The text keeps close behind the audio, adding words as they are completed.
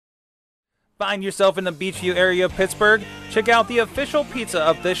Find yourself in the Beachview area of Pittsburgh? Check out the official pizza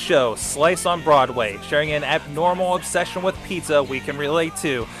of this show, Slice on Broadway, sharing an abnormal obsession with pizza we can relate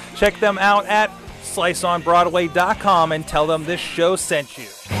to. Check them out at sliceonbroadway.com and tell them this show sent you.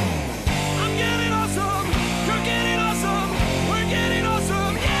 I'm getting awesome, you're getting awesome, we're getting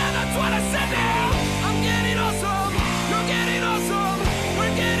awesome, yeah, that's what I said now. I'm getting awesome, you're getting awesome,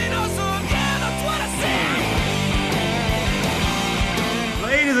 we're getting awesome, yeah, that's what I said.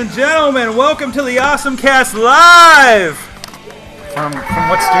 Ladies and gentlemen, welcome to the Awesome Cast Live! From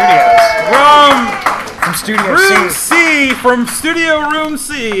what studios? From Studio Room C. C, from Studio Room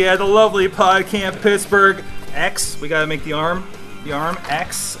C at the lovely PodCamp Pittsburgh. X, we gotta make the arm,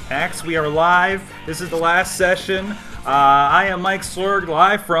 X, we are live. This is the last session. I am Mike Slurg,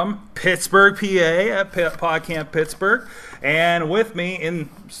 live from Pittsburgh, PA at PodCamp Pittsburgh. And with me in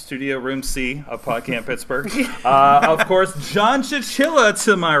Studio Room C of PodCamp Pittsburgh, of course, John Chichilla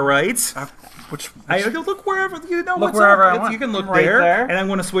to my right. I look wherever you know. Look what's wherever up. I want. You can look I'm right there. and I'm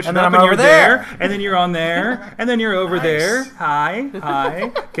going to switch And it then up, I'm and you're over there. and then you're on there, and then you're over Nice. there.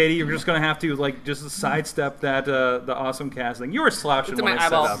 Hi, Katie. You're just going to have to just sidestep that the awesome cast thing. You were slouching It's in when my I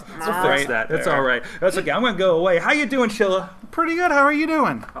set eyeballs. up. So fix that. That's all right. That's okay. I'm going to go away. How you doing, Chilla? Pretty good. How are you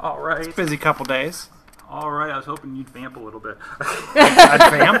doing? All right. Busy couple days. All right. I was hoping you'd vamp a little bit. I'd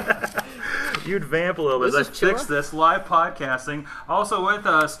vamp. You'd vamp a little bit. This Let's is fix Chilla? this. Live podcasting. Also with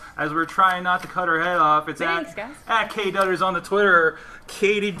us, as we're trying not to cut her head off, it's Thanks, guys. at K Dutters on the Twitter.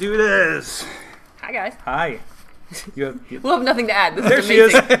 Katie, do this. Hi, guys. Hi. You We'll have nothing to add. This There is she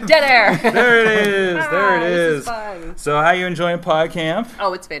is. amazing. Dead air. there it is. There it This is. fun. So, how you enjoying PodCamp?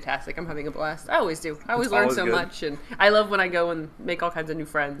 Oh, it's fantastic. I'm having a blast. I always do. I always It's learn always so good. much, and I love when I go and make all kinds of new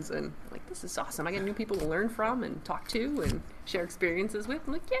friends. And like, this is awesome. I get new people to learn from and talk to and share experiences with.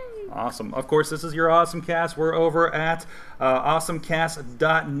 I'm like, yay! Awesome. Of course, this is your Awesome Cast. We're over at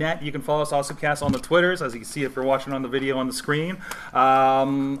awesomecast.net. You can follow us, Awesomecast, on the Twitters, as you can see if you're watching on the video on the screen.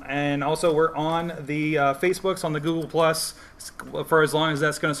 And also, we're on the Facebooks, on the Google Plus, for as long as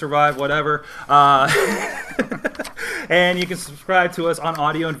that's going to survive, whatever. And you can subscribe to us on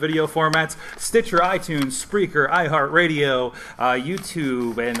audio and video formats, Stitcher, iTunes, Spreaker, iHeartRadio,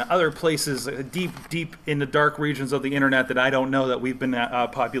 YouTube, and other places deep in the dark regions of the internet that I don't know that we've been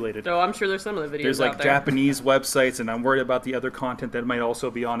populated. So I'm sure there's some of the videos There's out like there. Japanese websites, and I'm worried about the other content that might also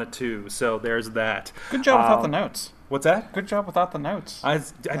be on it too. So there's that. Good job without the notes. What's that? Good job without the notes. I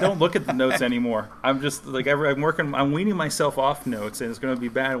don't look at the notes anymore. I'm just like I'm weaning myself off notes, and it's going to be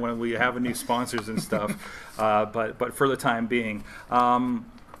bad when we have new sponsors and stuff. But for the time being,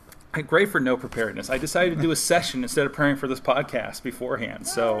 great for no preparedness. I decided to do a session instead of preparing for this podcast beforehand.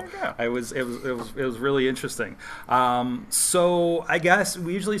 So it was really interesting. So I guess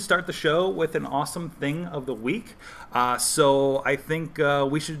we usually start the show with an awesome thing of the week. So I think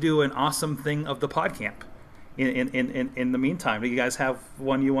we should do an awesome thing of the PodCamp. In the meantime, do you guys have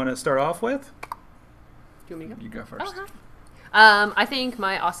one you want to start off with? Do you want me to go? You go first. I think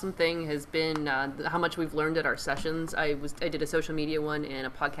my awesome thing has been how much we've learned at our sessions. I did a social media one and a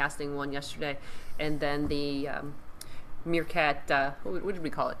podcasting one yesterday, and then the Meerkat. What did we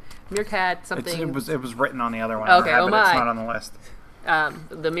call it? Meerkat something. It was written on the other one. Okay, I have oh it. my. It's not on the list.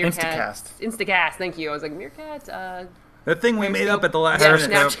 The Meerkat. Instacast. Instacast. Thank you. I was like Meerkat. The thing we made up at the last Yeah,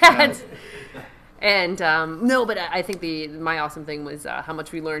 minute. Snapchat. And no, but I think my awesome thing was how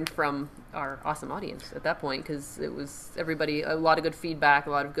much we learned from our awesome audience at that point, because it was everybody, a lot of good feedback,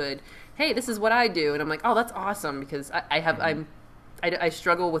 a lot of good, hey, this is what I do, and I'm like, oh, that's awesome, because I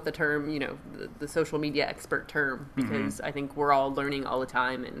struggle with the term, the social media expert term, because I think we're all learning all the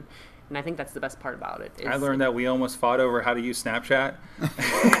time, and I think that's the best part about it. I learned that we almost fought over how to use Snapchat.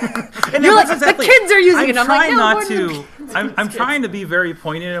 You're like, the kids are using it. I'm like, trying no, not more to. than the I'm kids. trying to be very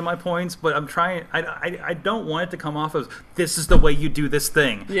poignant in my points, but I'm trying. I don't want it to come off as this is the way you do this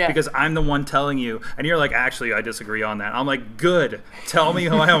thing, Yeah. because I'm the one telling you, and you're like, actually, I disagree on that. I'm like, good. Tell me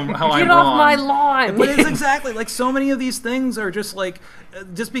how I'm Get wrong. off my lawn. But it's exactly like so many of these things are just like,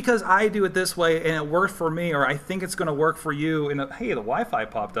 just because I do it this way and it worked for me, or I think it's going to work for you, and hey, the Wi-Fi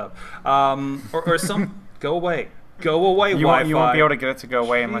popped up, or some go away, You Wi-Fi. won't be able to get it to go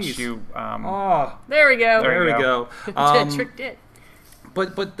away unless Jeez. you. Oh, There we go. there we go. go. Tricked it.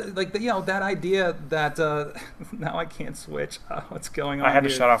 But like that idea that now I can't switch. What's going on? I had to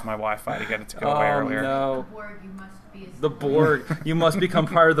here? shut off my Wi-Fi to get it to go away Oh earlier. no. Borg, you must be The Borg, you must become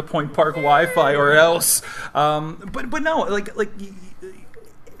part of the Point Park Wi-Fi, or else. But no,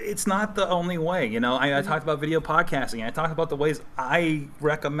 it's not the only way. I talked about video podcasting. I talked about the ways I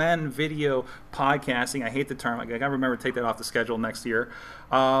recommend video podcasting. I hate the term. I gotta remember to take that off the schedule next year.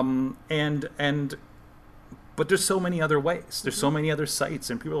 And But there's so many other ways. There's so many other sites,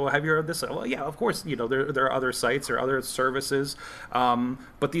 and people will have you heard this. Well, yeah, of course, there are other sites or other services,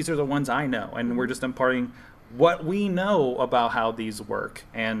 but these are the ones I know, and we're just imparting what we know about how these work,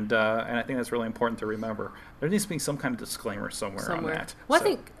 and I think that's really important to remember. There needs to be some kind of disclaimer somewhere. On that. Well, So- I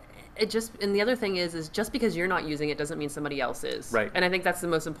think it just, and the other thing is just because you're not using it doesn't mean somebody else is. Right. And I think that's the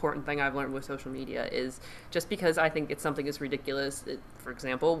most important thing I've learned with social media is just because I think it's something is ridiculous. For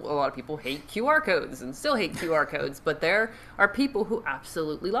example, a lot of people hate QR codes and still hate QR codes, but there are people who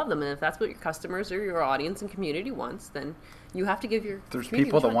absolutely love them. And if that's what your customers or your audience and community wants, then you have to give your There's community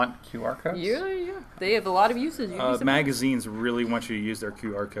people a that shot. want QR codes. Yeah. They have a lot of uses. You'd be surprised. Magazines really want you to use their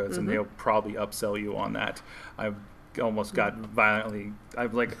QR codes, and they'll probably upsell you on that. I've almost got violently.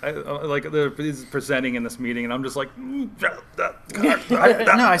 I've like they're presenting in this meeting, and I'm just like, I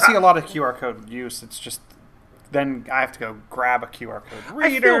see a lot of QR code use. It's just then I have to go grab a QR code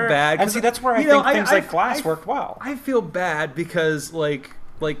reader. I feel bad, And 'cause, see, that's where I you know, think things I- like Glass I- worked well. I feel bad because like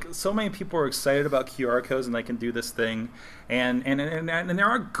so many people are excited about QR codes and they can do this thing, and there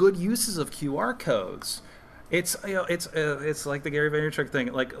are good uses of QR codes. It's it's like the Gary Vaynerchuk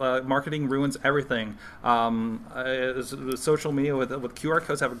thing. Like marketing ruins everything. Social media with QR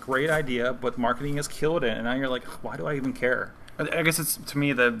codes have a great idea, but marketing has killed it. And now you're like, why do I even care? I guess it's, to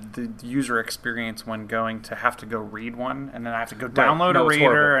me, the user experience when going to have to go read one, and then I have to go download No, a it's reader,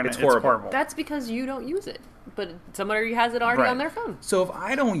 horrible. and It's it's horrible. horrible. That's because you don't use it, but somebody has it already Right. on their phone. So if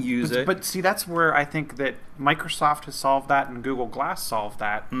I don't use it, But see, that's where I think that Microsoft has solved that, and Google Glass solved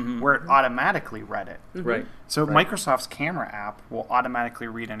that, Mm-hmm. where it automatically read it. right. So Right. Microsoft's camera app will automatically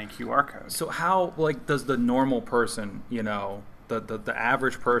read any QR code. So how does the normal person, the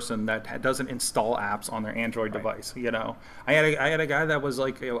average person that doesn't install apps on their Android device, I had a guy that was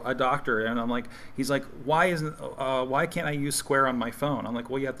like a doctor, and I'm like, he's like, why can't I use Square on my phone? I'm like,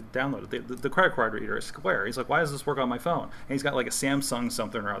 well, you have to download it. The credit card reader is Square. He's like, why does this work on my phone? And he's got like a Samsung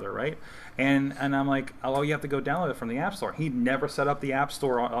something or other, right? And I'm like, oh, you have to go download it from the App Store. He never set up the App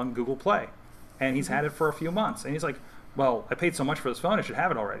Store on Google Play, and he's had it for a few months, and he's like, well, I paid so much for this phone, I should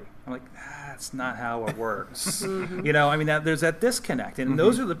have it already. I'm like, that's not how it works. There's that disconnect. And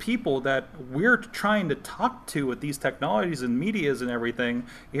those are the people that we're trying to talk to with these technologies and medias and everything,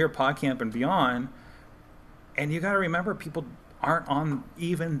 here at PodCamp and beyond. And you got to remember, people aren't on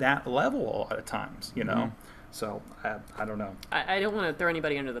even that level a lot of times, So, I don't know. I don't want to throw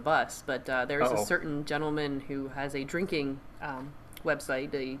anybody under the bus, but there is Uh-oh. a certain gentleman who has a drinking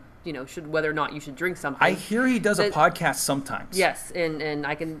website. Should whether or not you should drink something. I hear he does a That- podcast sometimes. Yes, and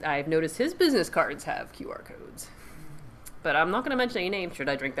I've noticed his business cards have QR codes. But I'm not going to mention any names. Should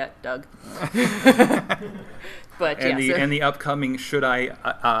I drink that, Doug? But And yeah, the upcoming Should I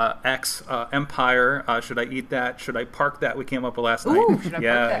Empire, Should I Eat That? Should I Park That? We came up with last night. Ooh, Should I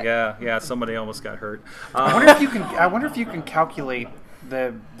Park That? Yeah. Somebody almost got hurt. I wonder if you can calculate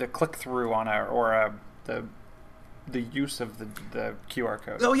the click through on the use of the QR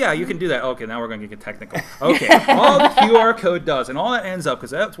code. Oh yeah, you can do that. Okay, now we're going to get technical. Okay, all the QR code does, and all that ends up, because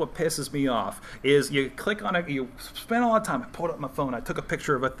that's what pisses me off, is you click on it, you spend a lot of time. I pulled up my phone, I took a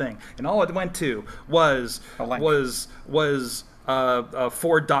picture of a thing, and all it went to was A link.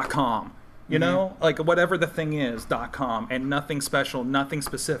 Ford.com. Like whatever the thing is, .com, and nothing special, nothing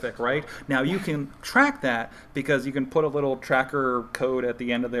specific, right? Now you can track that because you can put a little tracker code at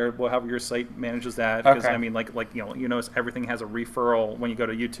the end of there, however your site manages that. Because Okay. I mean, you notice everything has a referral when you go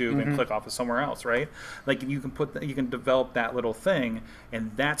to YouTube and click off of somewhere else, right? Like you can develop that little thing,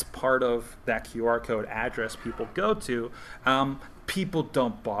 and that's part of that QR code address people go to. People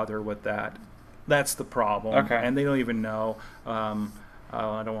don't bother with that. That's the problem. Okay. And they don't even know.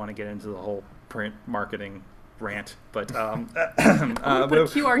 I don't want to get into the whole print marketing rant, but put a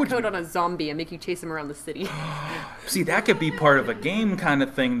QR would code on a zombie and make you chase him around the city. see, that could be part of a game kind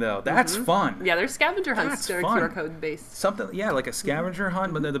of thing, though. That's fun. Yeah, there's scavenger hunts That's that are fun. QR code based. Something, yeah, like a scavenger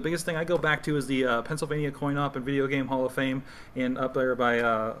hunt. But the biggest thing I go back to is the Pennsylvania Coin Op and Video Game Hall of Fame, up there by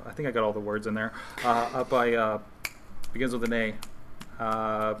I think I got all the words in there. Up by begins with an A.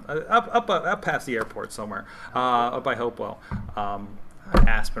 Up past the airport somewhere. Up by Hopewell.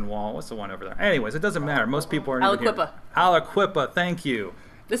 Aspinwall. What's the one over there? Anyways, it doesn't matter. Most people aren't even here. Aliquippa. Thank you.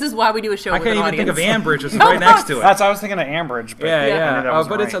 This is why we do a show I with can't an even think of audience. Ambridge, which is right next to it. I was thinking of Ambridge, but I knew that was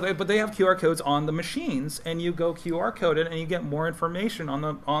right. But they have QR codes on the machines, and you go QR code it, and you get more information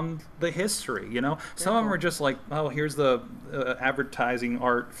on the history. Some of them are just like, oh, here's the advertising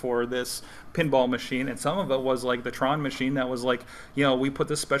art for this pinball machine, and some of it was like the Tron machine that was like, we put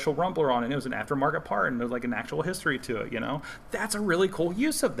this special rumbler on, and it was an aftermarket part, and there's like an actual history to it. That's a really cool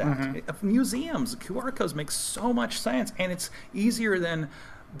use of that. Museums, QR codes make so much sense, and it's easier than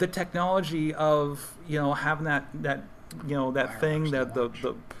the technology of having that that thing that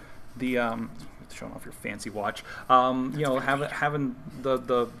the showing off your fancy watch, having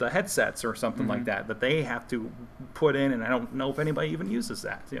the headsets or something like that they have to put in, and I don't know if anybody even uses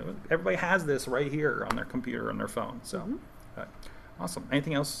that. Everybody has this right here on their computer, on their phone. So, awesome.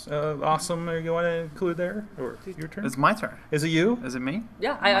 Anything else awesome you want to include there, or your turn? It's my turn. Is it you? Is it me?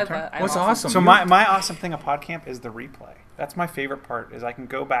 Yeah, What's awesome? So my awesome thing of PodCamp is the replay. That's my favorite part. Is I can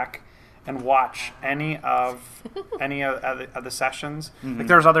go back and watch any of the sessions. Like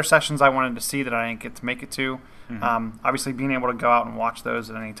there's other sessions I wanted to see that I didn't get to make it to. Obviously, being able to go out and watch those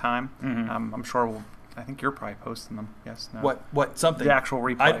at any time. I'm sure I think you're probably posting them. Yes. No. What something? The actual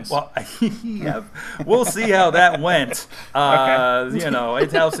replays. We'll see how that went. Okay.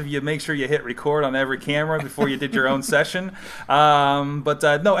 It helps if you make sure you hit record on every camera before you did your own session. But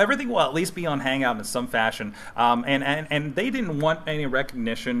no, everything will at least be on Hangout in some fashion. And they didn't want any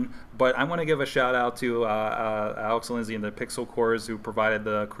recognition, but I want to give a shout out to Alex and Lindsay and the Pixel Cores who provided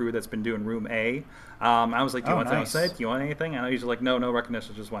the crew that's been doing Room A. I was like, do you want to say? Do you want anything? And I usually like, no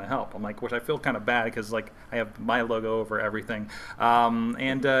recognition, just want to help. I'm like, which I feel kind of bad because like I have my logo over everything. But I'm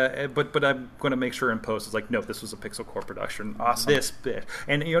going to make sure in post it's like, no, this was a Pixel Core production. Awesome. This bit.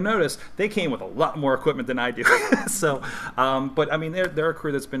 And you'll notice they came with a lot more equipment than I do. So, but I mean, they're a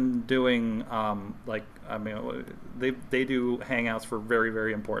crew that's been doing they do hangouts for very,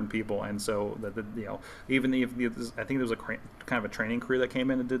 very important people, and so even if I think there was a kind of a training crew that came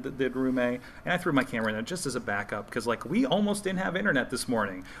in and did Room A, and I threw my camera in there just as a backup because like we almost didn't have internet this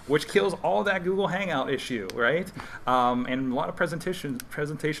morning, which kills all that Google Hangout issue, right? And a lot of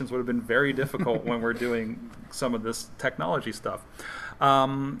presentations would have been very difficult when we're doing some of this technology stuff.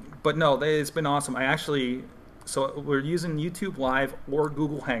 But no, it's been awesome. So we're using YouTube Live or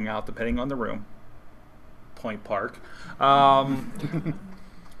Google Hangout depending on the room. Point Park. I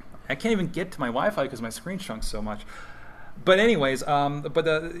can't even get to my Wi-Fi because my screen shrunk so much. But anyways,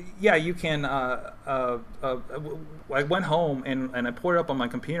 you can. I went home and I pulled it up on my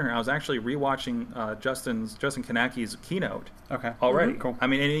computer. And I was actually rewatching Justin Kanaki's keynote. Okay. Already. Cool. I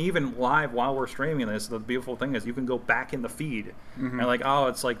mean, and even live while we're streaming this, the beautiful thing is you can go back in the feed and like, oh,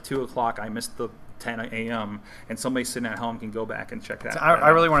 it's like 2:00. I missed the 10 a.m. and somebody sitting at home can go back and check that out. I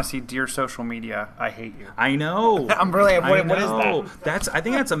really want to see Dear Social Media, I hate you. I know. I'm really. What is that? I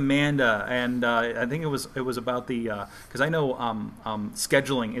think that's Amanda, and I think it was about the because I know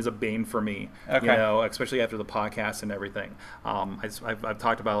scheduling is a bane for me. Okay. Especially after the podcast and everything. I've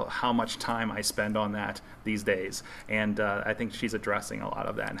talked about how much time I spend on that these days, and I think she's addressing a lot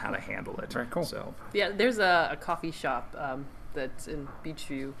of that and how to handle it. Very cool. So yeah, there's a coffee shop that's in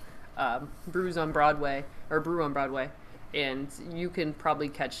Beachview. Brew on Broadway, and you can probably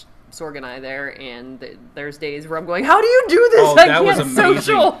catch Sorg and I there, and there's days where I'm going, how do you do this? Oh, that was amazing.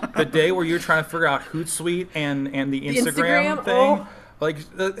 Social. The day where you're trying to figure out Hootsuite and the Instagram thing. Like,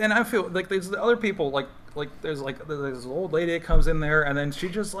 and I feel like there's the other people there's this old lady that comes in there and then she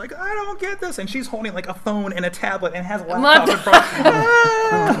just like, I don't get this, and she's holding like a phone and a tablet and has a laptop in front.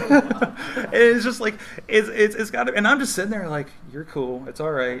 And it's just like it's got to, and I'm just sitting there like, you're cool, it's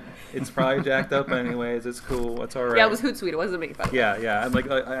all right, it's probably jacked up anyways, it's cool, it's all right. Yeah, it was Hootsuite, it wasn't me. Yeah. I'm like,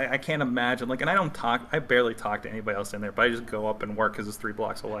 I can't imagine, like, and I barely talk to anybody else in there, but I just go up and work because it's 3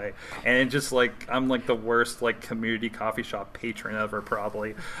 blocks away, and it just like, I'm like the worst like community coffee shop patron ever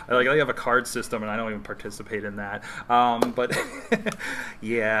probably. I have a card system and I don't even participate in that. But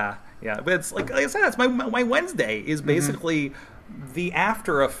yeah. But it's like I said, it's my Wednesday is basically the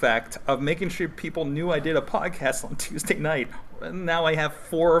after effect of making sure people knew I did a podcast on Tuesday night. And now I have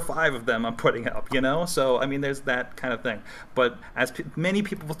 4 or 5 of them I'm putting up, So, I mean, there's that kind of thing. But as many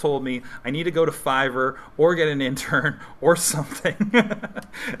people have told me, I need to go to Fiverr or get an intern or something.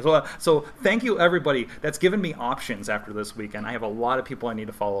 So thank you, everybody that's given me options after this weekend. I have a lot of people I need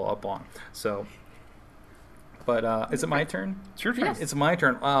to follow up on. So, but is it my turn? It's your turn. Yes. It's my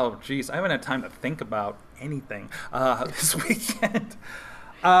turn. Oh, geez. I haven't had time to think about anything this weekend.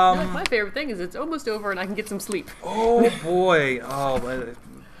 My favorite thing is it's almost over and I can get some sleep. Oh boy!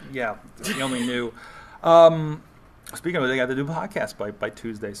 Yeah, you only knew. Speaking of it, I got to do a podcast by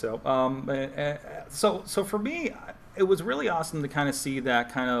Tuesday. So for me, it was really awesome to kind of see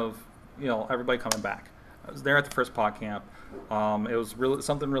that kind of everybody coming back. I was there at the first PodCamp. It was really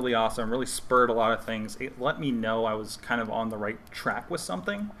something really awesome. Really spurred a lot of things. It let me know I was kind of on the right track with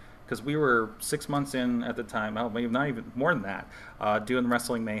something. Because we were 6 months in at the time, maybe not even more than that, doing the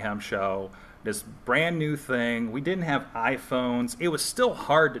Wrestling Mayhem show, this brand new thing. We didn't have iPhones. It was still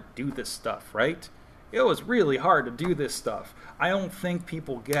hard to do this stuff, right? It was really hard to do this stuff. I don't think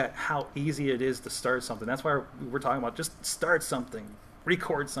people get how easy it is to start something. That's why we're talking about just start something.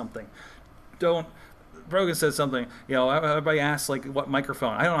 record something. Don't. Brogan says something, everybody asks like what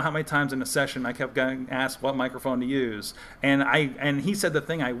microphone. I don't know how many times in a session I kept getting asked what microphone to use. And he said the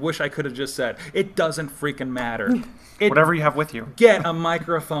thing I wish I could have just said. It doesn't freaking matter. Whatever you have with you. Get a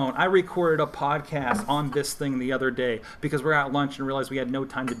microphone. I recorded a podcast on this thing the other day because we're at lunch and realized we had no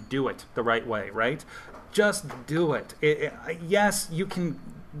time to do it the right way, right? Just do it. Yes, you can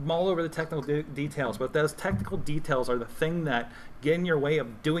mull over the technical details, but those technical details are the thing that get in your way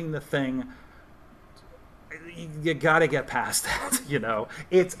of doing the thing. You gotta get past that,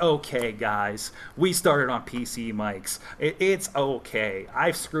 It's okay, guys. We started on PC mics. It's okay.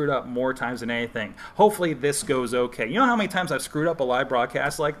 I've screwed up more times than anything. Hopefully this goes okay. You know how many times I've screwed up a live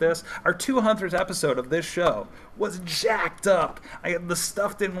broadcast like this? Our 200th episode of this show was jacked up. The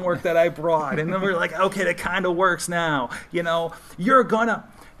stuff didn't work that I brought. And then we're like, okay, that kind of works now.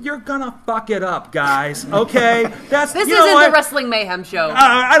 You're gonna fuck it up, guys. Okay, this isn't the Wrestling Mayhem show.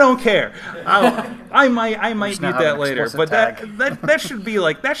 I don't care. I might need that later, but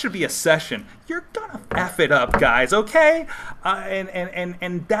that should be a session. You're gonna f it up, guys. Okay,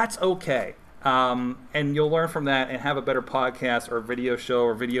 and that's okay. And you'll learn from that and have a better podcast or video show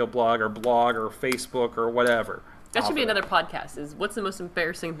or video blog or Facebook or whatever. That should be another podcast. Is what's the most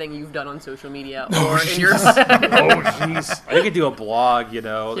embarrassing thing you've done on social media or in your life? Jeez. I could do a blog. There's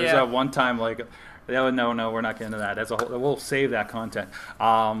that one time no, we're not getting into that. We'll save that content.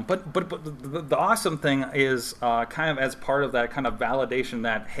 But the awesome thing is kind of as part of that kind of validation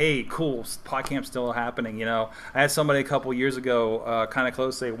that hey, cool, PodCamp's still happening. I had somebody a couple years ago kind of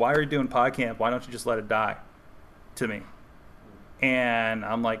close say, why are you doing PodCamp? Why don't you just let it die? To me. And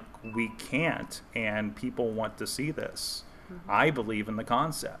I'm like, we can't, and people want to see this. Mm-hmm. I believe in the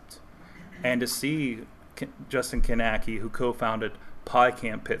concept. And to see Justin Kanacki, who co-founded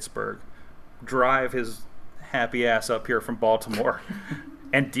PodCamp Pittsburgh, drive his happy ass up here from Baltimore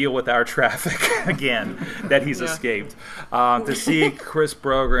and deal with our traffic again that he's escaped. To see Chris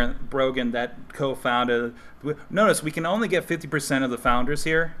Brogan that co-founded. Notice we can only get 50% of the founders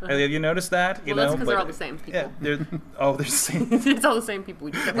here. Have you noticed that? Well, that's because they're all the same people. Yeah, they're the same. It's all the same people.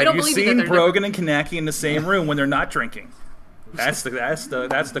 We Have don't you believe seen that Brogan and Kanacki in the same room when they're not drinking? That's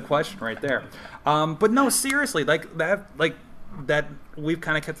the question right there. But no, seriously, that we've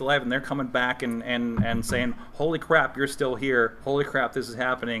kind of kept alive, and they're coming back and saying, holy crap, you're still here. Holy crap, this is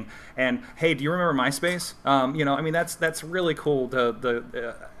happening. And hey, do you remember MySpace? That's really cool.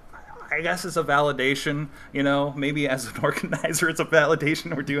 I guess it's a validation, maybe as an organizer, it's a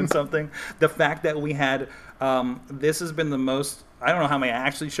validation we're doing something. The fact that we had, this has been the most, I don't know how many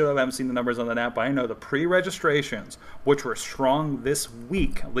actually showed up. I haven't seen the numbers on the app, but I know the pre-registrations, which were strong this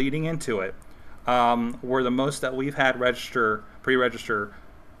week leading into it, were the most that we've had pre-register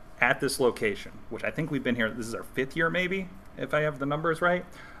at this location, which I think we've been here, this is our 5th year maybe, if I have the numbers right.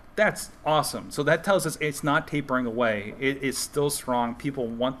 That's awesome. So that tells us it's not tapering away. It is still strong. People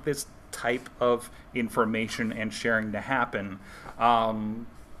want this type of information and sharing to happen,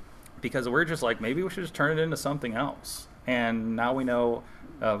 because we're just like, maybe we should just turn it into something else. And now we know,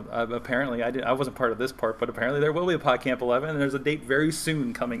 apparently, I wasn't part of this part, but apparently there will be a PodCamp 11, and there's a date very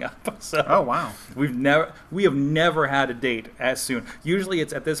soon coming up. So oh wow, we have never had a date as soon. Usually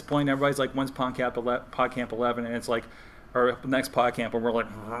it's at this point everybody's like, when's PodCamp 11, and it's like, or next PodCamp, and we're like,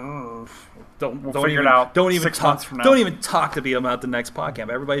 don't figure it out. Don't even 6 months from now. Don't even talk to me about the next PodCamp.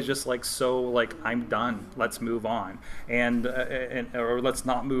 Everybody's just like, so like, I'm done. Let's move on, or let's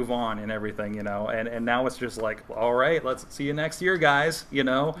not move on and everything, And now it's just like, all right, let's see you next year, guys.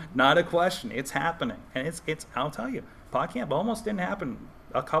 Not a question. It's happening, and it's. I'll tell you, PodCamp almost didn't happen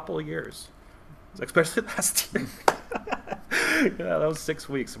a couple of years, especially last year. That was 6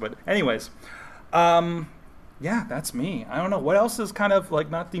 weeks. But anyways. Yeah, that's me. I don't know. What else is kind of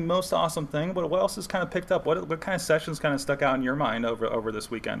like not the most awesome thing, but what else is kind of picked up? What kind of sessions kind of stuck out in your mind over this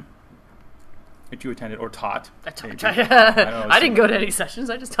weekend that you attended or taught? I didn't go to any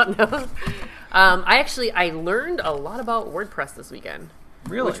sessions. I just taught notes. I learned a lot about WordPress this weekend.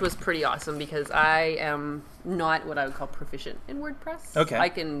 Really? Which was pretty awesome because I am not what I would call proficient in WordPress. Okay. I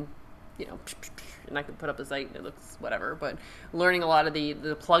can, and I can put up a site and it looks whatever, but learning a lot of the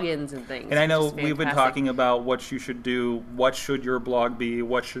plugins and things. And I know is we've been talking about what you should do, what should your blog be,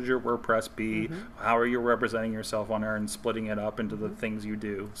 what should your WordPress be, how are you representing yourself on there and splitting it up into the things you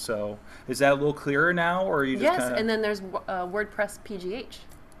do. So is that a little clearer now, or are you just Yes, and then there's WordPress PGH.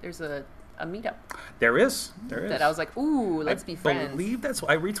 There's a meetup. There is. That I was like, ooh, let's be friends. I believe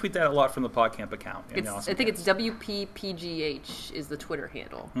I retweet that a lot from the PodCamp account. I think it's WPPGH is the Twitter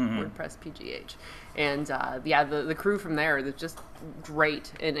handle, WordPress PGH. And the crew from there, they're just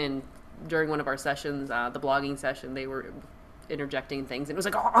great. And during one of our sessions, the blogging session, interjecting things, and it was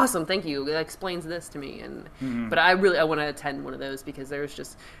like, oh, awesome, thank you, that explains this to me. And but I want to attend one of those, because there's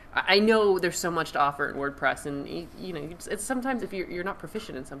just, I know there's so much to offer in WordPress, and you know, it's sometimes if you're not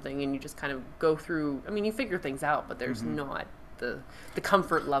proficient in something and you just kind of go through, I mean, you figure things out, but there's not the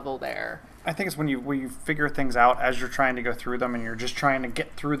comfort level there. I think it's when you figure things out as you're trying to go through them, and you're just trying to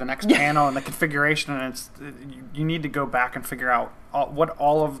get through the next panel and the configuration, and you need to go back and figure out what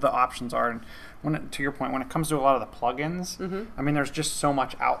all of the options are. And to your point, when it comes to a lot of the plugins, I mean, there's just so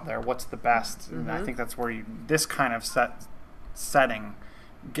much out there. What's the best? And I think that's where this kind of setting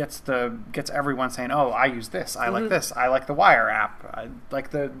gets everyone saying, oh, I use this, I like this, I like the Wire app, I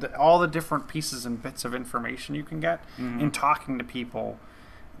like the all the different pieces and bits of information you can get in talking to people.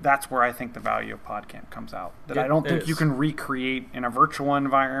 That's where I think the value of PodCamp comes out. That I don't think you can recreate in a virtual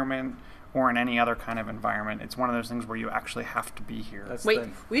environment or in any other kind of environment. It's one of those things where you actually have to be here. Wait,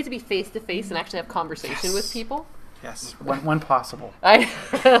 we have to be face to face and actually have conversation with people? Yes, when possible. I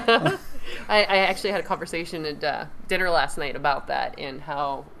actually had a conversation at dinner last night about that, and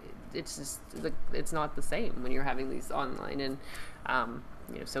how it's just it's not the same when you're having these online and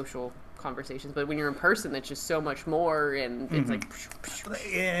social conversations, but when you're in person, it's just so much more, and it's like.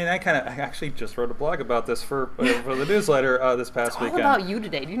 And I actually just wrote a blog about this for the newsletter this past weekend. All about you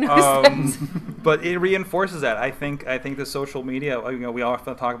today. Do you notice that? But it reinforces that. I think the social media. We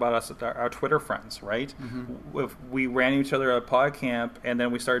often talk about us, our Twitter friends, right? If we ran each other at PodCamp, and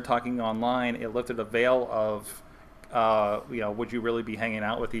then we started talking online, it lifted a veil of. Would you really be hanging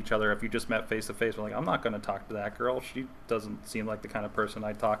out with each other if you just met face to face? We're like, I'm not going to talk to that girl. She doesn't seem like the kind of person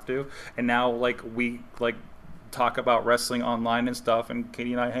I talk to. And now, we talk about wrestling online and stuff, and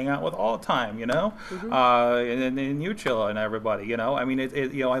Katie and I hang out with all the time, and you, Chilla, and everybody, I mean,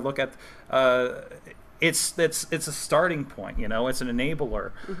 I look at. It's a starting point, it's an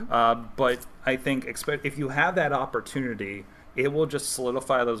enabler. But I think if you have that opportunity, it will just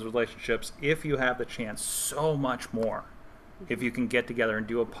solidify those relationships, if you have the chance, so much more. If you can get together and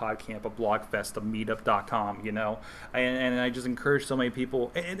do a PodCamp, a BlogFest, a Meetup.com, and I just encourage so many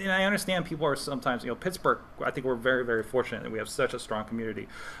people, and I understand people are sometimes, Pittsburgh, I think we're very, very fortunate that we have such a strong community,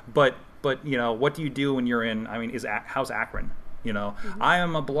 but what do you do when you're in, how's Akron? I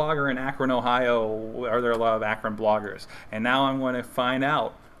am a blogger in Akron, Ohio. Are there a lot of Akron bloggers? And now I'm going to find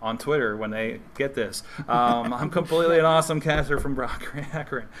out on Twitter when they get this. I'm completely an awesome caster from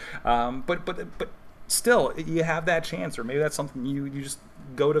Akron. But still, you have that chance, or maybe that's something you just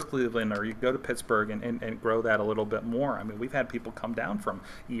go to Cleveland or you go to Pittsburgh and grow that a little bit more. I mean, we've had people come down from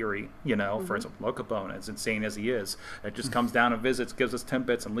Erie, for instance, Locabone, as insane as he is. It just comes down and visits, gives us 10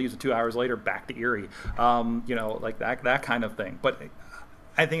 bits, and leaves 2 hours later back to Erie. Like that kind of thing. But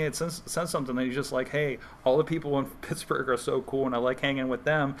I think it says something that he's just like, hey, all the people in Pittsburgh are so cool, and I like hanging with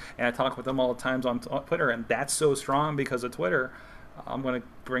them, and I talk with them all the times on Twitter, and that's so strong because of Twitter. I'm going to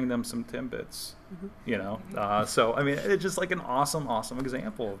bring them some Timbits, So, I mean, it's just like an awesome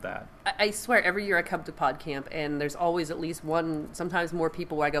example of that. I swear, every year I come to PodCamp, and there's always at least one, sometimes more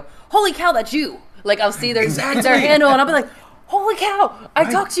people where I go, holy cow, that's you! Like, I'll see their handle, and I'll be like, holy cow, I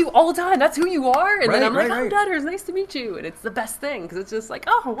talk to you all the time. That's who you are. And then I'm like, I'm Dutters. Nice to meet you. And it's the best thing, because it's just like,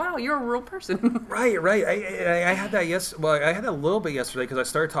 oh, wow, you're a real person. Right. I had that I had that a little bit yesterday, because I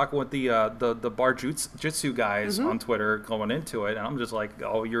started talking with the bar jitsu guys on Twitter going into it. And I'm just like,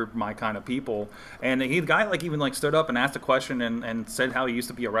 oh, you're my kind of people. And the guy even stood up and asked a question and said how he used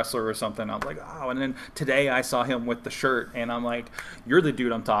to be a wrestler or something. I was like, oh. And then today I saw him with the shirt, and I'm like, you're the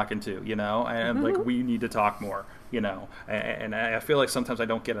dude I'm talking to, And I'm like, we need to talk more. And I feel like sometimes I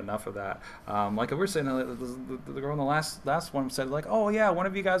don't get enough of that. Like we were saying, the girl in the last one said, like, oh yeah, one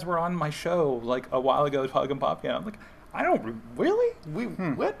of you guys were on my show like a while ago, Hug and Pop. I'm like, I don't really.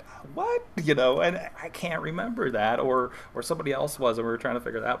 What? And I can't remember that, or somebody else was, and we were trying to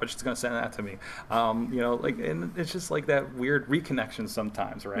figure that out. But she's gonna send that to me. And it's just like that weird reconnection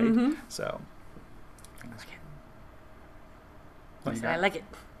sometimes, right? So. I like it.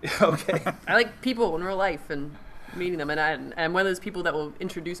 Okay. I like people in real life and meeting them, and I'm one of those people that will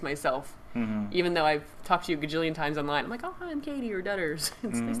introduce myself, even though I've talked to you a gajillion times online. I'm like, oh, hi, I'm Katie or Dutters.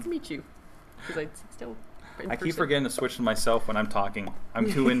 It's nice to meet you, because I keep forgetting to switch to myself when I'm talking.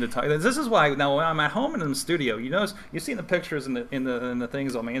 I'm too into talking. This is why now when I'm at home and in the studio, you've seen the pictures in the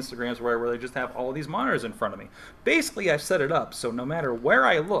things on my Instagrams where they just have all these monitors in front of me. Basically, I've set it up so no matter where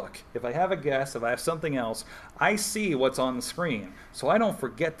I look, if I have a guest, if I have something else, I see what's on the screen, so I don't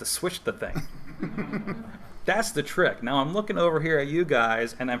forget to switch the thing. That's the trick. Now I'm looking over here at you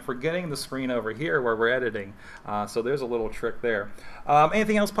guys, and I'm forgetting the screen over here where we're editing. So there's a little trick there.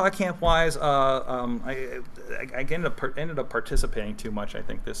 Anything else PodCamp-wise? I ended up participating too much, I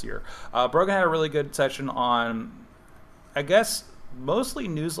think, this year. Brogan had a really good session on I guess mostly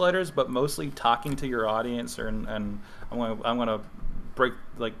newsletters, but mostly talking to your audience, and I'm gonna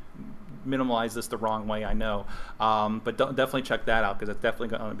minimize this the wrong way, I know, but definitely check that out, because it's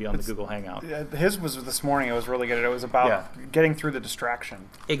definitely going to be on the Google Hangout. Yeah, his was this morning. It was really good. It was about getting through the distraction.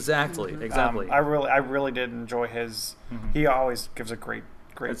 Exactly. I really did enjoy his. He always gives a great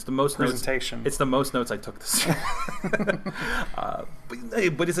it's the most presentation. It's the most notes I took this year.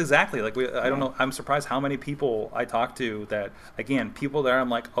 But it's exactly like I don't know. I'm surprised how many people I talk to that, again, people there,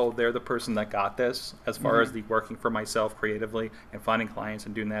 I'm like, oh, they're the person that got this as far as the working for myself creatively and finding clients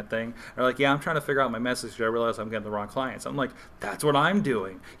and doing that thing. They're like, yeah, I'm trying to figure out my message. I realize I'm getting the wrong clients. I'm like, that's what I'm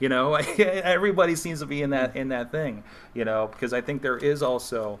doing. You know, everybody seems to be in that thing. You know, because I think there is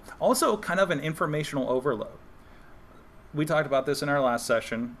also kind of an informational overload. We talked about this in our last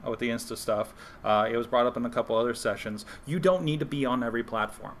session with the Insta stuff. It was brought up in a couple other sessions. You don't need to be on every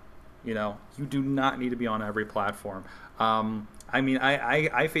platform. You know, you do not need to be on every platform. I mean,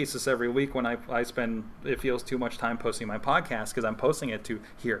 I face this every week when I spend, it feels too much time posting my podcast, because I'm posting it to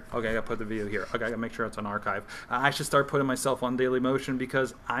here. Okay, I got to put the video here. Okay, I got to make sure it's on archive. I should start putting myself on Daily Motion,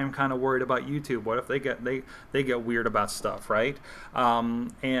 because I'm kind of worried about YouTube. What if they get weird about stuff, right?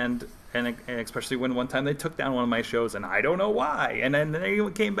 And especially when one time they took down one of my shows, and I don't know why, and then they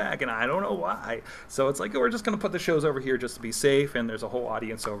came back, and I don't know why. So it's like, we're just going to put the shows over here just to be safe, and there's a whole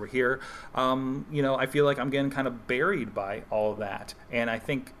audience over here. You know, I feel like I'm getting kind of buried by all of that. And I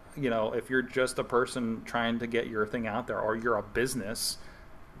think, you know, if you're just a person trying to get your thing out there, or you're a business,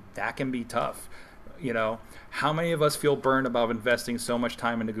 that can be tough. You know, how many of us feel burned about investing so much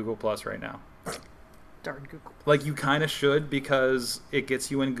time into Google Plus right now? Darn Google. Like, you kind of should, because it gets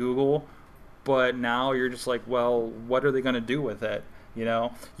you in Google, but now you're just like, well, what are they going to do with it? You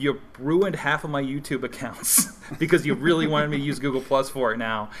know, you ruined half of my YouTube accounts because you really wanted me to use Google Plus for it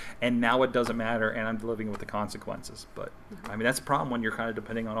now, and now it doesn't matter, and I'm living with the consequences. But I mean, that's a problem when you're kind of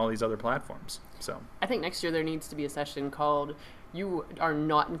depending on all these other platforms. So I think next year there needs to be a session called "You Are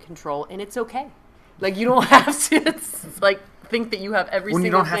Not in Control, and It's Okay." Like, you don't have to like think that you have every when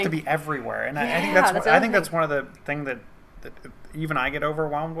single you don't thing. have to be everywhere. And Yeah, I think that's one of the things that even I get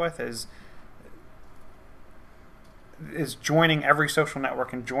overwhelmed with is joining every social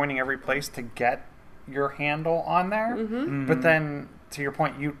network and joining every place to get your handle on there. But then, to your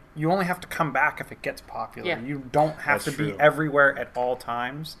point, you only have to come back if it gets popular. Yeah. You don't have That's to be true. everywhere at all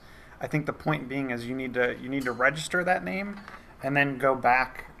times. I think the point being is you need to register that name and then go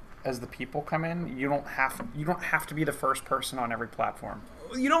back as the people come in. You don't have to be the first person on every platform.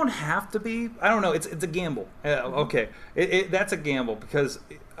 you don't have to be. I don't know. It's a gamble. Okay, that's a gamble, because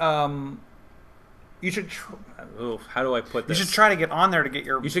you should. How do I put this? You should try to get on there to get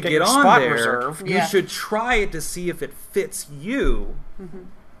your You should get get your on spot there. reserved. You Yeah. should try it to see if it fits you.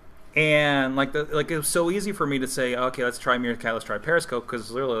 And it was so easy for me to say, okay, let's try Meerkat, let's try Periscope,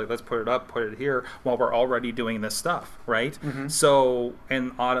 because literally, let's put it up, put it here, while we're already doing this stuff, right? So,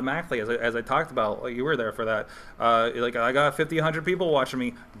 and automatically, as I talked about, like, you were there for that, like, I got 50, 100 people watching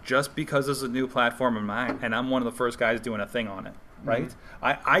me just because this is a new platform of mine, and I'm one of the first guys doing a thing on it, right?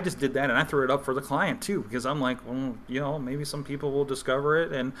 I just did that, and I threw it up for the client too, because I'm like, well, maybe some people will discover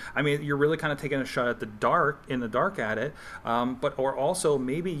it, and I mean, you're really kind of taking a shot at in the dark at it, or also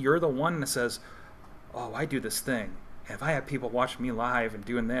maybe you're the one that says, oh, I do this thing, and if I have people watching me live and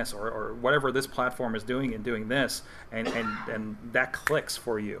doing this, or whatever this platform is doing and doing this, and that clicks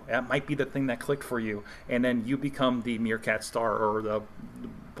for you, that might be the thing that clicked for you, and then you become the Meerkat star, or the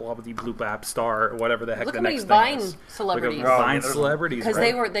blah blah bloop app star, or whatever the heck Look the how many next Vine thing is. celebrities. Look at Vine there's- celebrities, Because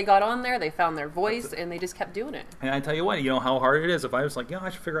right? they got on there, they found their voice, and they just kept doing it. And I tell you what, you know how hard it is. If I was like, I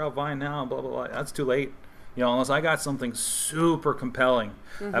should figure out Vine now, blah, blah, blah, that's too late. You know, unless I got something super compelling.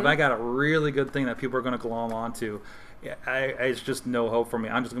 If I got a really good thing that people are going to glom onto, it's just no hope for me.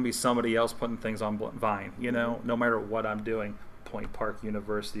 I'm just going to be somebody else putting things on Vine, you know, no matter what I'm doing. Point Park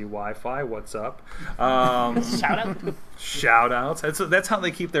University Wi-Fi, what's up? Shout out. Shout outs. That's how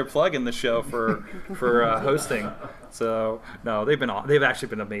they keep their plug in the show for hosting. So no, they've actually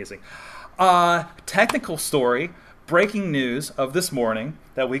been amazing. Technical story, breaking news of this morning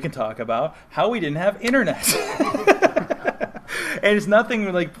that we can talk about: how we didn't have internet. And it's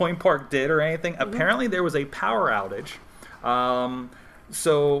nothing like Point Park did or anything. Apparently there was a power outage.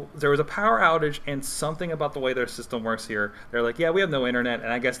 So there was a power outage, and something about the way their system works here, they're like, yeah, we have no internet,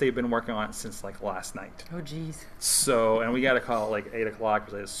 and I guess they've been working on it since like last night. Oh, jeez. So, and we got a call at like 8 o'clock.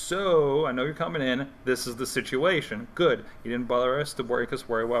 So, I know you're coming in. This is the situation. Good. You didn't bother us to worry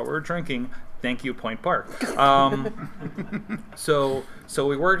while we were drinking. Thank you, Point Park. So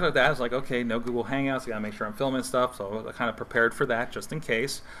we worked with that. I was like, okay, no Google Hangouts. I got to make sure I'm filming stuff. So I kind of prepared for that just in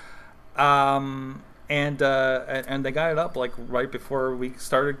case. and they got it up like right before we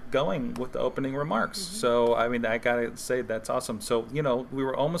started going with the opening remarks. So I mean, I gotta say that's awesome. So we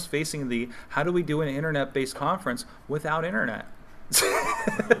were almost facing the how do we do an internet-based conference without internet?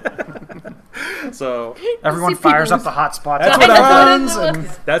 So Everyone see fires people up the hotspot. That's That's what what I'm- happens.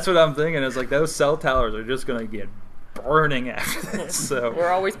 And that's what I'm thinking. Is like those cell towers are just gonna get burning after this. So We're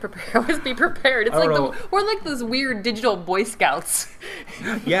always prepared. Always be prepared. It's I like don't know. we're like those weird digital Boy Scouts.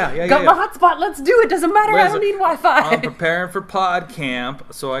 yeah. Got my hotspot. Let's do it. Doesn't matter. I Listen, don't need Wi-Fi. I'm preparing for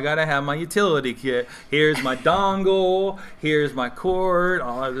PodCamp, so I gotta have my utility kit. Here's my dongle. Here's my cord.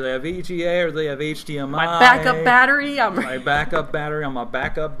 Do they have VGA or do they have HDMI? my backup battery. My backup battery on my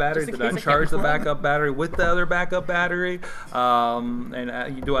backup battery. Just in Did I case I charge can't the plug. backup battery with the other backup battery?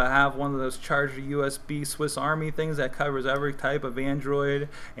 And do I have one of those charged USB Swiss Army things that covers every type of Android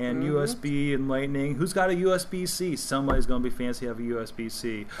and USB and Lightning? Who's got a USB-C? Somebody's going to be fancy have a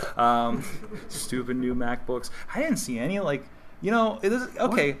USB-C. Stupid new MacBooks. I didn't see any it is,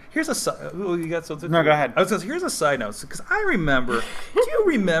 okay, here's a you got something? No, go ahead. I was gonna say, here's a side note because I remember. Do you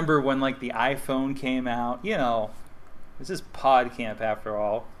remember when the iPhone came out? This is PodCamp after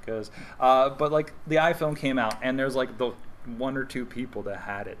all, because but the iPhone came out and there's the one or two people that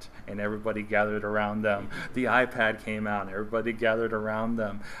had it and everybody gathered around them. The iPad came out and everybody gathered around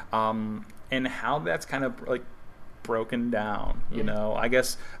them. And how that's kind of broken down, I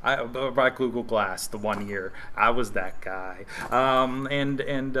guess I bought Google Glass the 1 year. I was that guy.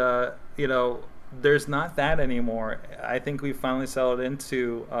 There's not that anymore. I think we finally settled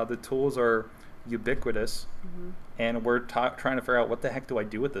into the tools are ubiquitous, and we're trying to figure out what the heck do I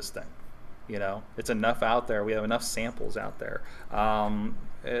do with this thing. It's enough out there. We have enough samples out there.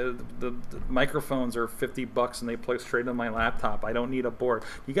 The microphones are $50 and they plug straight on my laptop. I don't need a board.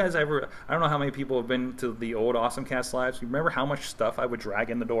 You guys ever? I don't know how many people have been to the old AwesomeCast lives. You remember how much stuff I would drag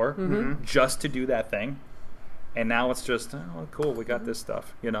in the door just to do that thing? And now it's just cool. We got this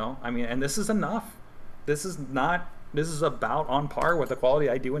stuff. And this is enough. This is not. This is about on par with the quality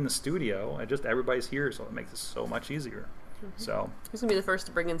I do in the studio. And just everybody's here, so it makes it so much easier. So Who's gonna be the first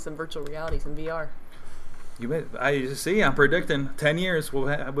to bring in some virtual reality, some VR? I see. I'm predicting 10 years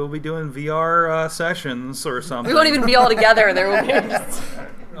we'll be doing VR sessions or something. We won't even be all together. There will be just...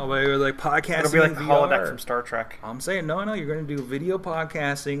 We're podcasting. it'll be like in the VR. holodeck from Star Trek. I'm saying no. You're going to do video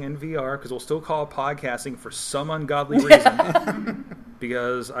podcasting in VR because we'll still call it podcasting for some ungodly reason.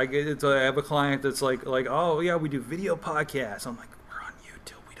 Because I have a client that's like, oh yeah, we do video podcasts. I'm like, we're on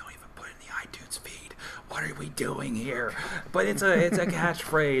YouTube. We don't even put it in the iTunes feed. What are we doing here? But it's a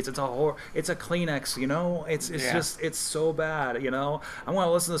catchphrase. It's a Kleenex. It's so bad. I want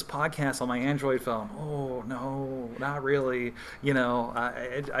to listen to this podcast on my Android phone. Oh no, not really.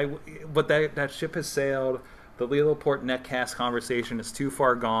 But that ship has sailed. The Lilo Port Netcast conversation is too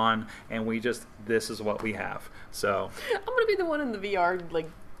far gone, and this is what we have. So I'm gonna be the one in the VR,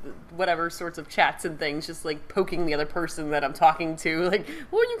 whatever sorts of chats and things, just poking the other person that I'm talking to,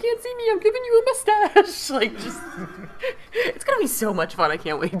 well, you can't see me, I'm giving you a mustache. It's gonna be so much fun. I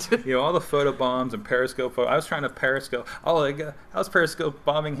can't wait to. all the photo bombs and Periscope. I was trying to Periscope. I was Periscope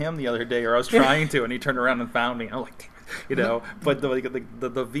bombing him the other day, or I was trying to, and he turned around and found me. And I'm like, damn it. But the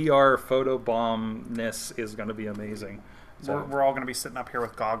VR photo bombness is going to be amazing. So We're all going to be sitting up here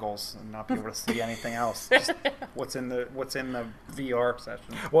with goggles and not be able to see anything else. Just what's in the VR session.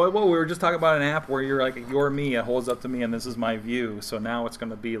 well, we were just talking about an app where you're me. It holds up to me, and this is my view. So now it's going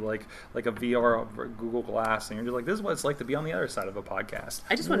to be like a VR Google Glass, and you're just like, this is what it's like to be on the other side of a podcast.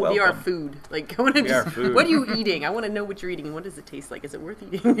 I just want Welcome. VR food. I want to VR food. What are you eating? I want to know what you're eating and what does it taste like. Is it worth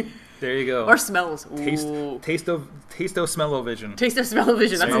eating? There you go. Or smells. Taste Ooh. of smell-o-vision. Taste of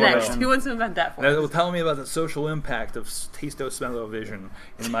smell-o-vision. That's Smell-o-vision. next. Who wants to invent that for That us? will tell me about the social impact of Tasto-Smell-o-vision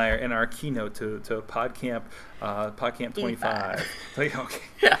in our keynote to PodCamp 25. Okay.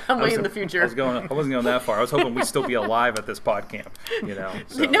 Yeah, I'm I way was- in the future. I wasn't going that far. I was hoping we'd still be alive at this PodCamp.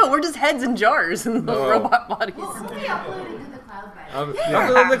 So. No, we're just heads and jars and little Oh. robot bodies. Well, we uploaded to the cloud by I'm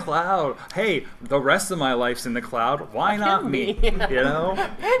then. in the cloud. Hey, the rest of my life's in the cloud. Why not me?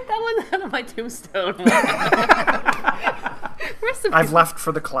 That one's on my tombstone. Rest of I've left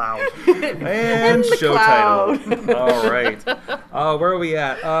for the cloud. And the show cloud. title. All right. Where are we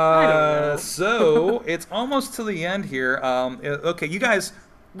at? don't know. So it's almost to the end here. Okay, you guys,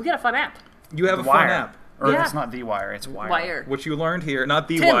 We got a fun app. you have a fun Wire. app. Or Yeah. it's not The Wire, it's Wire. Wire. What you learned here, not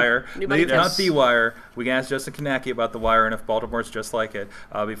The Tim, Wire, anybody not else? The Wire. We can ask Justin Kanacki about The Wire and if Baltimore's just like it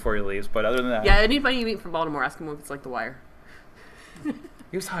before he leaves. But other than that, Yeah, anybody you meet from Baltimore, ask him if it's like The Wire.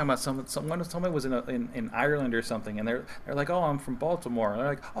 He was talking about somebody was in Ireland or something, and they're like, oh, I'm from Baltimore. And they're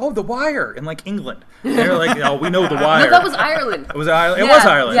like, oh, The Wire in like England. And they're like, oh, we know The Wire. No, that was Ireland. It was Ireland. It Yeah, was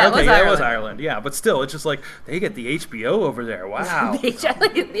Ireland. yeah, it Okay, was yeah, it was Ireland. Ireland. Yeah, but still, it's just like they get the HBO over there. Wow. I like the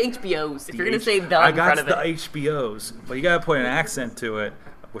HBOs. If you're gonna say the I in front got of the it. HBOs, but you gotta put an accent to it,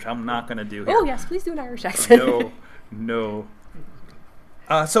 which I'm not gonna do here. Oh yes, please do an Irish accent. No.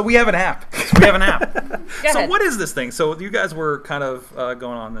 So we have an app. We have an app. Go So ahead. what is this thing? So you guys were kind of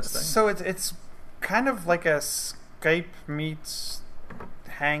going on this thing. So it's kind of like a Skype meets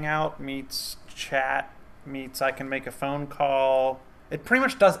Hangout meets chat meets I can make a phone call. It pretty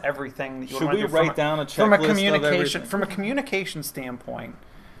much does everything that you Should want we to do write down a from a checklist of communication everything? standpoint.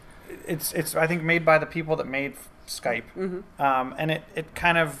 It's I think made by the people that made Skype, and it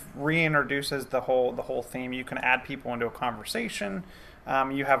kind of reintroduces the whole theme. You can add people into a conversation.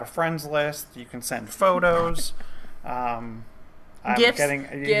 You have a friends list. You can send photos. I'm Gifs. getting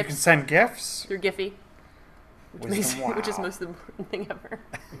you Gifs. can send gifts. You're Giphy, Wisdom, which is wow. most important thing ever.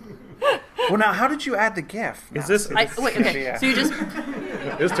 Well, now how did you add the GIF? Is this- Wait, okay. Yeah. So you just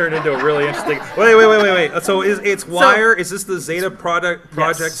This turned into a really interesting. Wait. So it's Wire? Is this the Zeta project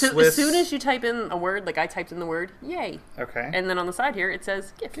so Swiss? as soon as you type in a word, like I typed in the word "yay," Okay. and then on the side here it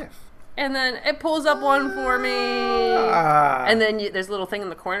says "GIF," GIF. and then it pulls up one for me, Ah. and then there's a little thing in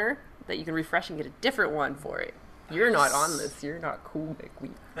the corner that you can refresh and get a different one for it. You're not on this. You're not cool like we.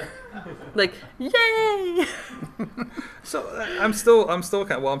 Like yay! So I'm still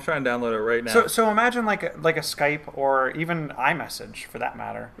kind of, well, I'm trying to download it right now. So imagine like a Skype or even iMessage for that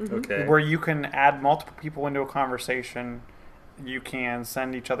matter, Okay. where you can add multiple people into a conversation. You can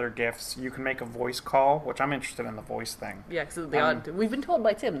send each other gifts. You can make a voice call, which I'm interested in the voice thing. Yeah, because we've been told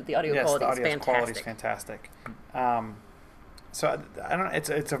by Tim that the audio Yes, quality the is audio fantastic. quality is fantastic. So I don't know.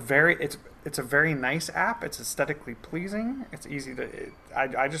 It's a very nice app. It's aesthetically pleasing. It's easy to.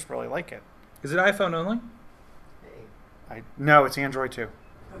 I just really like it. Is it iPhone only? No, it's Android too.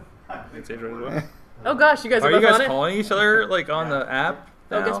 It's Android as well. Oh gosh, you guys Are are you both guys on it. calling each other like on the app?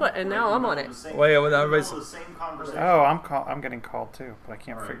 Oh, now? guess what? And now I'm on it. Wait, well, everybody's- The same conversation. Oh, I'm getting called too, but I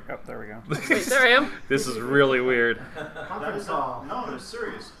can't figure. Oh, there we go. Wait, there I am. This is really weird. Conference call. No, it's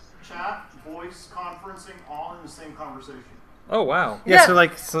serious. Chat, voice, conferencing, all in the same conversation. Oh wow. Yeah.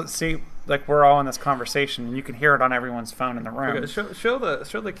 Yeah. So see, like we're all in this conversation, and you can hear it on everyone's phone in the room. Okay, show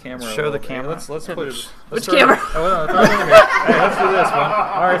the camera. a Show the little bit. camera. Let's put it. Which let's throw it- camera? Oh, no, throw it in here. Hey, let's do this one.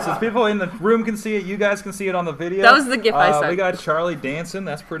 All right, so people in the room can see it. You guys can see it on the video. That was the GIF I sent. We got Charlie dancing.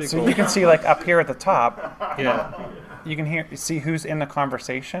 That's pretty So cool. you can see like up here at the top, Yeah. you can see who's in the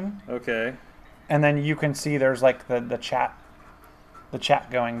conversation, Okay. and then you can see there's like the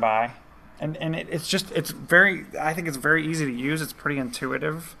chat going by, and it's very, I think it's very easy to use. It's pretty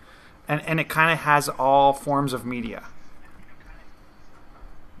intuitive, and it kind of has all forms of media,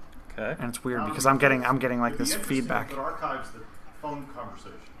 Okay. and it's weird because I'm getting like It'd be this interesting feedback. If it archives the phone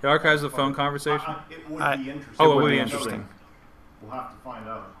conversation. It archives the phone conversation. It would I- be interesting. Oh, it would be be interesting. We'll have to find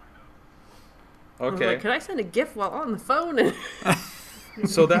out. Okay. Like, can I send a GIF while on the phone?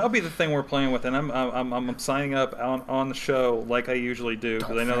 So that'll be the thing we're playing with, and I'm signing up on the show like I usually do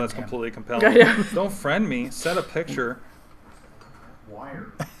because I know that's friend him. completely compelling. Yeah. Don't friend me. Set a picture.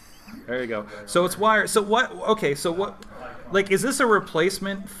 Wired. There you go. So it's Wire. So what? Okay. So what? Like, is this a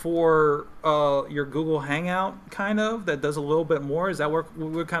replacement for your Google Hangout kind of that does a little bit more? Is that what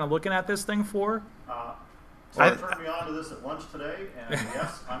we're kind of looking at this thing for? Someone turned me on to this at lunch today, and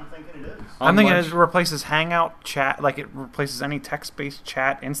yes, I'm thinking it is. I'm thinking lunch. it replaces Hangout chat, like it replaces any text-based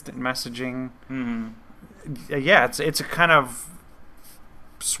chat, instant messaging. Mm-hmm. Yeah, it's a kind of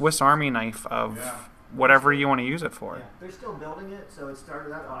Swiss Army knife of Yeah. whatever you want to use it for. Yeah, they're still building it, so it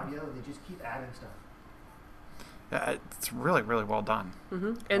started out audio. They just keep adding stuff. It's really, really well done.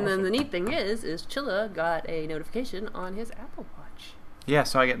 And then the neat thing is Chilla got a notification on his Apple Watch. Yeah,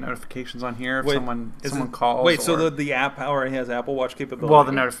 so I get notifications on here if Wait, someone is someone it- calls. Wait, so or- the app already has Apple Watch capability? well,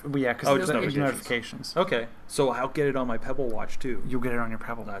 yeah, because Oh, just there's notifications. notifications. Okay, so I'll get it on my Pebble Watch too. You'll get it on your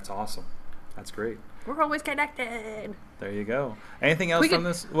Pebble. That's awesome. That's great. We're always connected. There you go. Anything else from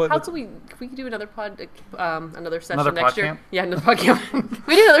this? How can we could do another another session Another next year? PodCamp? Yeah, another podcast.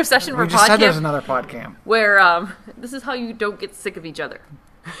 We do another session for We just said there's podcast another PodCamp. where this is how you don't get sick of each other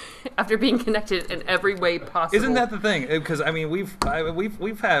after being connected in every way possible. Isn't that the thing? Because I mean, we've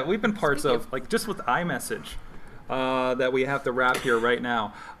been parts of like just with iMessage that we have to wrap here right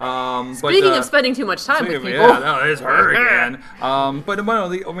now. Speaking of spending too much time with people, yeah, no, it's her again. But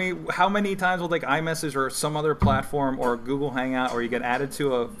well, I mean, how many times will like iMessage or some other platform or Google Hangout or you get added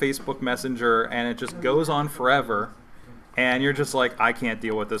to a Facebook Messenger and it just goes on forever? And you're just like, I can't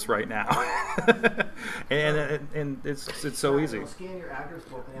deal with this right now. and it's so easy. You'll scan your address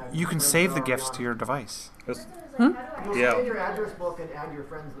book and add You your can friends save that the already gifts on to it. your device. It's- You'll Yeah. scan your address book and add your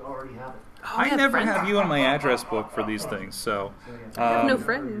friends that already have it. I have never friends. have you on my address book for these things, so I have no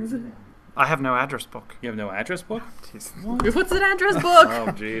friends. I have no address book. you have no address book? What's an address book? Oh,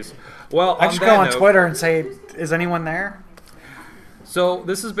 jeez. Well, I on just that go on note, Twitter and say, "Is anyone there?" So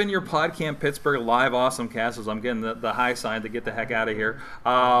this has been your PodCamp Pittsburgh live awesome castles. I'm getting the high sign to get the heck out of here.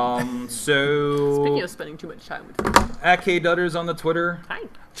 So Speaking of spending too much time with at K Dutters on the Twitter. Hi.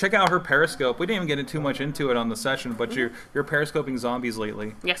 Check out her Periscope. We didn't even get too much into it on the session, but you're Periscoping zombies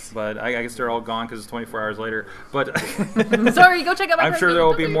lately. Yes. But I guess they're all gone because it's 24 hours later. But Sorry, go check out my I'm sure Periscope. there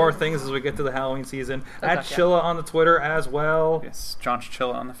will be more things as we get to the Halloween season. At gosh, yeah. Chilla on the Twitter as well. Yes, John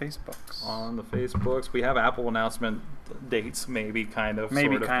Chichilla on the Facebooks. On the Facebooks. We have Apple announcement dates, maybe, kind of,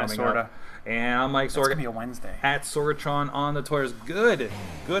 Maybe, sort of, kinda, coming sorta. up. And I'm Mike It's gonna be Sorg. a Wednesday. At Sorgatron on the Twitters. Good.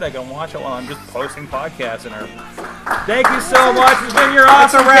 I can watch it while I'm just posting podcasts in her. Thank you so much. It's been your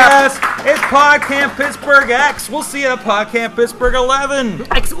awesome wrap. guest. It's PodCamp Pittsburgh X. We'll see you at PodCamp Pittsburgh 11.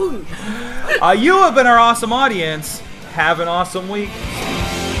 Excellent. You have been our awesome audience. Have an awesome week.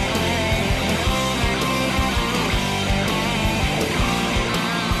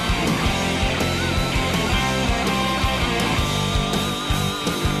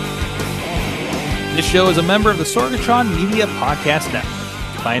 This show is a member of the Sorgatron Media Podcast Network.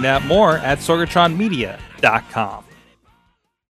 Find out more at sorgatronmedia.com.